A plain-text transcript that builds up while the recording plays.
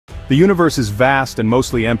The universe is vast and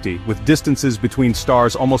mostly empty, with distances between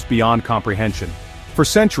stars almost beyond comprehension. For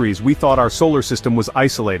centuries we thought our solar system was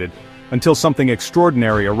isolated, until something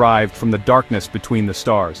extraordinary arrived from the darkness between the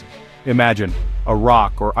stars. Imagine, a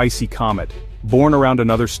rock or icy comet, born around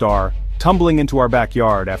another star, tumbling into our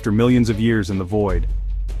backyard after millions of years in the void.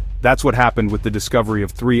 That's what happened with the discovery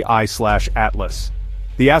of 3I/Atlas.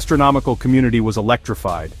 The astronomical community was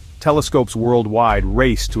electrified. Telescopes worldwide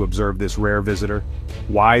raced to observe this rare visitor.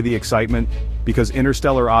 Why the excitement? Because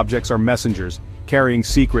interstellar objects are messengers, carrying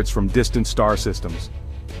secrets from distant star systems.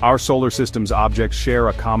 Our solar system's objects share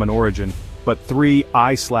a common origin, but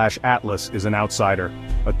 3I/Atlas is an outsider,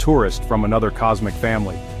 a tourist from another cosmic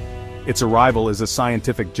family. Its arrival is a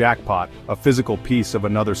scientific jackpot, a physical piece of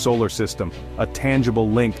another solar system, a tangible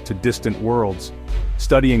link to distant worlds.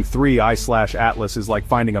 Studying 3I/Atlas is like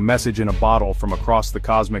finding a message in a bottle from across the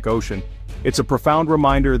cosmic ocean. It's a profound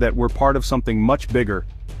reminder that we're part of something much bigger.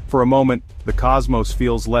 For a moment, the cosmos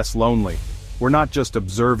feels less lonely. We're not just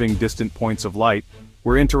observing distant points of light,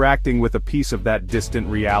 we're interacting with a piece of that distant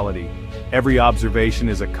reality. Every observation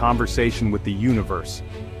is a conversation with the universe.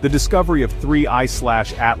 The discovery of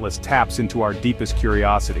 3I/Atlas taps into our deepest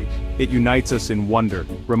curiosity. It unites us in wonder,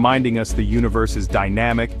 reminding us the universe is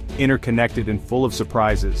dynamic, interconnected and full of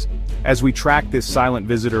surprises. As we track this silent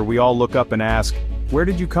visitor, we all look up and ask, where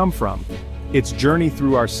did you come from? Its journey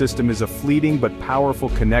through our system is a fleeting but powerful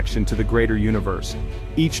connection to the greater universe.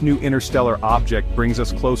 Each new interstellar object brings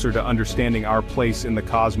us closer to understanding our place in the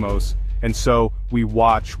cosmos, and so, we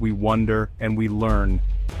watch, we wonder, and we learn.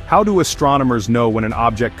 How do astronomers know when an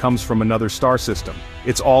object comes from another star system?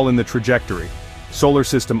 It's all in the trajectory. Solar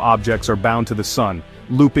system objects are bound to the sun,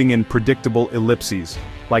 looping in predictable ellipses,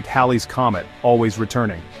 like Halley's Comet, always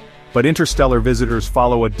returning. But interstellar visitors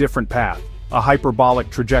follow a different path, a hyperbolic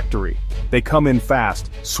trajectory. They come in fast,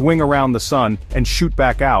 swing around the sun, and shoot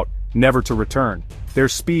back out, never to return. Their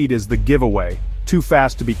speed is the giveaway, too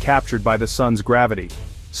fast to be captured by the sun's gravity.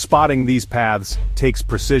 Spotting these paths takes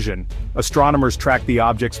precision. Astronomers track the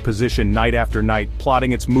object's position night after night,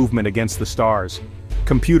 plotting its movement against the stars.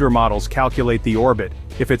 Computer models calculate the orbit.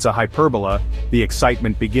 If it's a hyperbola, the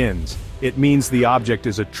excitement begins. It means the object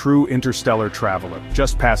is a true interstellar traveler,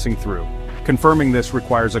 just passing through. Confirming this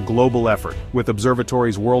requires a global effort, with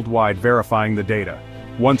observatories worldwide verifying the data.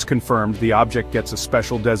 Once confirmed, the object gets a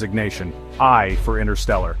special designation, I for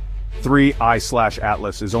interstellar.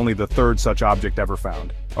 3I/Atlas is only the third such object ever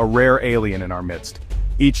found, a rare alien in our midst.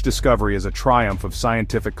 Each discovery is a triumph of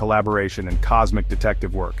scientific collaboration and cosmic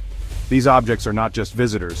detective work. These objects are not just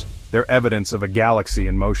visitors, they're evidence of a galaxy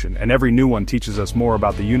in motion, and every new one teaches us more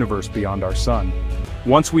about the universe beyond our sun.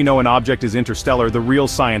 Once we know an object is interstellar, the real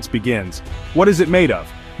science begins. What is it made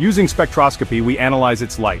of? Using spectroscopy, we analyze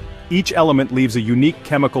its light. Each element leaves a unique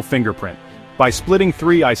chemical fingerprint. By splitting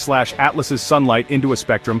 3I/Atlas's sunlight into a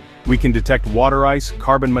spectrum, we can detect water ice,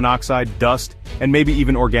 carbon monoxide, dust, and maybe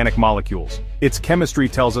even organic molecules. Its chemistry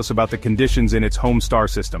tells us about the conditions in its home star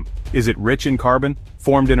system. Is it rich in carbon,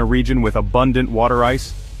 formed in a region with abundant water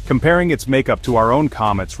ice? Comparing its makeup to our own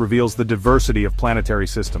comets reveals the diversity of planetary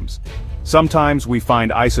systems. Sometimes we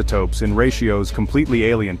find isotopes in ratios completely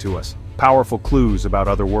alien to us, powerful clues about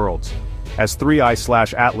other worlds. As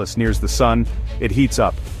 3I/Atlas nears the sun, it heats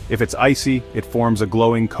up. If it's icy, it forms a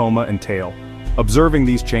glowing coma and tail. Observing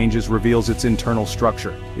these changes reveals its internal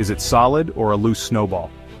structure. Is it solid or a loose snowball?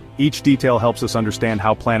 Each detail helps us understand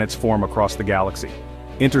how planets form across the galaxy.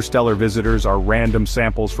 Interstellar visitors are random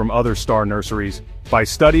samples from other star nurseries. By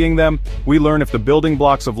studying them, we learn if the building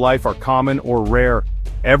blocks of life are common or rare.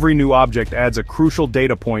 Every new object adds a crucial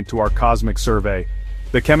data point to our cosmic survey.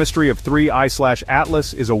 The chemistry of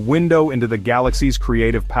 3I/Atlas is a window into the galaxy's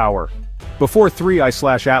creative power. Before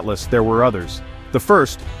 3I/Atlas, there were others. The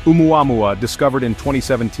first, Oumuamua, discovered in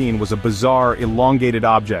 2017, was a bizarre, elongated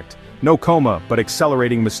object. No coma, but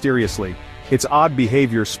accelerating mysteriously. Its odd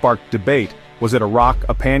behavior sparked debate. Was it a rock,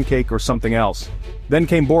 a pancake, or something else? Then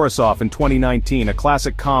came Borisov in 2019, a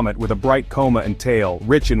classic comet with a bright coma and tail,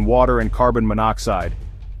 rich in water and carbon monoxide.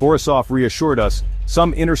 Borisov reassured us,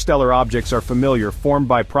 some interstellar objects are familiar, formed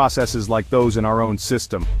by processes like those in our own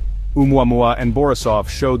system. Oumuamua and Borisov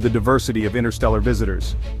showed the diversity of interstellar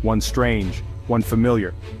visitors, one strange, one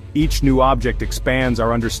familiar. Each new object expands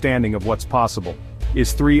our understanding of what's possible.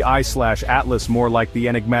 Is 3I/Atlas more like the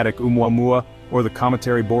enigmatic Oumuamua or the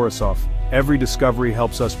cometary Borisov? Every discovery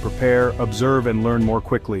helps us prepare, observe, and learn more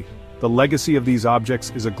quickly. The legacy of these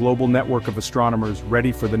objects is a global network of astronomers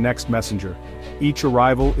ready for the next messenger. Each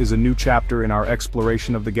arrival is a new chapter in our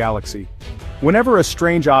exploration of the galaxy. Whenever a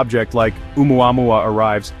strange object like Oumuamua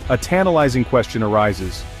arrives, a tantalizing question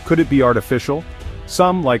arises. Could it be artificial?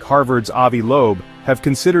 Some, like Harvard's Avi Loeb, have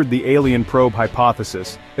considered the alien probe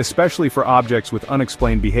hypothesis, especially for objects with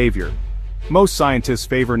unexplained behavior. Most scientists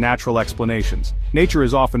favor natural explanations. Nature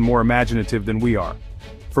is often more imaginative than we are.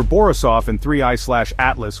 For Borisov and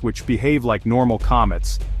 3I/Atlas, which behave like normal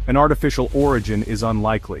comets, an artificial origin is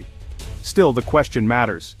unlikely. Still, the question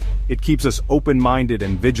matters. It keeps us open-minded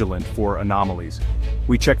and vigilant for anomalies.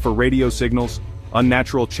 We check for radio signals,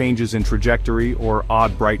 unnatural changes in trajectory, or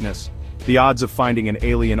odd brightness. The odds of finding an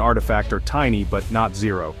alien artifact are tiny but not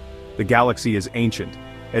zero. The galaxy is ancient.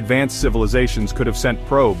 Advanced civilizations could have sent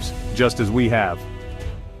probes, just as we have.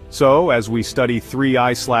 So, as we study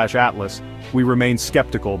 3I/Atlas, we remain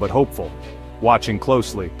skeptical but hopeful, watching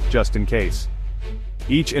closely, just in case.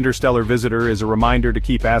 Each interstellar visitor is a reminder to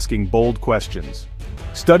keep asking bold questions.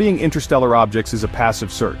 Studying interstellar objects is a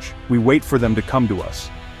passive search. We wait for them to come to us.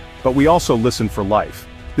 But we also listen for life.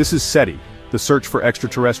 This is SETI, the search for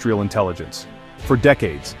extraterrestrial intelligence. For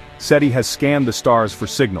decades, SETI has scanned the stars for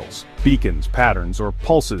signals, beacons, patterns, or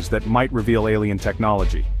pulses that might reveal alien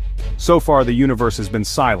technology. So far, the universe has been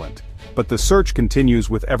silent, but the search continues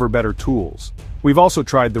with ever better tools. We've also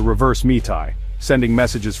tried the reverse METI, sending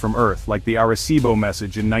messages from Earth like the Arecibo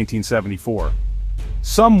message in 1974.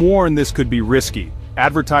 Some warn this could be risky.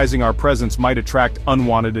 Advertising our presence might attract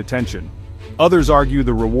unwanted attention. Others argue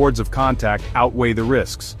the rewards of contact outweigh the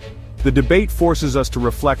risks. The debate forces us to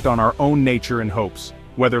reflect on our own nature and hopes.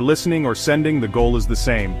 Whether listening or sending, the goal is the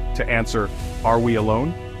same, to answer, are we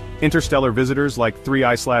alone? Interstellar visitors like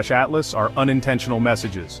 3I/Atlas are unintentional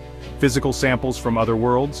messages. Physical samples from other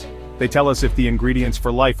worlds? They tell us if the ingredients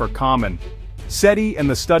for life are common. SETI and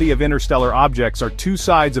the study of interstellar objects are two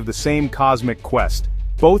sides of the same cosmic quest.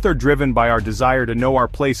 Both are driven by our desire to know our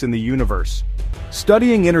place in the universe.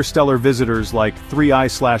 Studying interstellar visitors like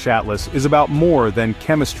 3I/Atlas is about more than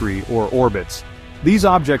chemistry or orbits. These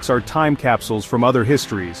objects are time capsules from other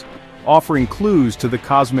histories, offering clues to the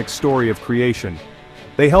cosmic story of creation.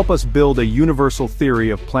 They help us build a universal theory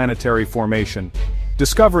of planetary formation.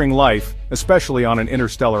 Discovering life, especially on an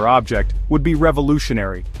interstellar object, would be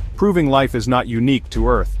revolutionary, proving life is not unique to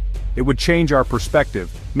Earth. It would change our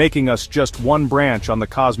perspective, making us just one branch on the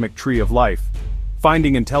cosmic tree of life.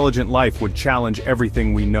 Finding intelligent life would challenge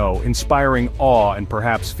everything we know, inspiring awe and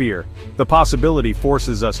perhaps fear. The possibility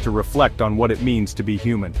forces us to reflect on what it means to be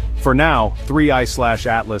human. For now,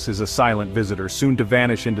 3I/Atlas is a silent visitor, soon to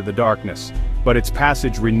vanish into the darkness. But its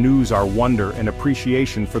passage renews our wonder and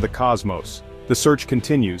appreciation for the cosmos. The search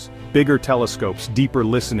continues, bigger telescopes, deeper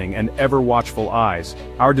listening, and ever-watchful eyes.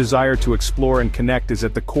 Our desire to explore and connect is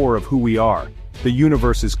at the core of who we are. The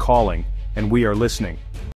universe is calling, and we are listening.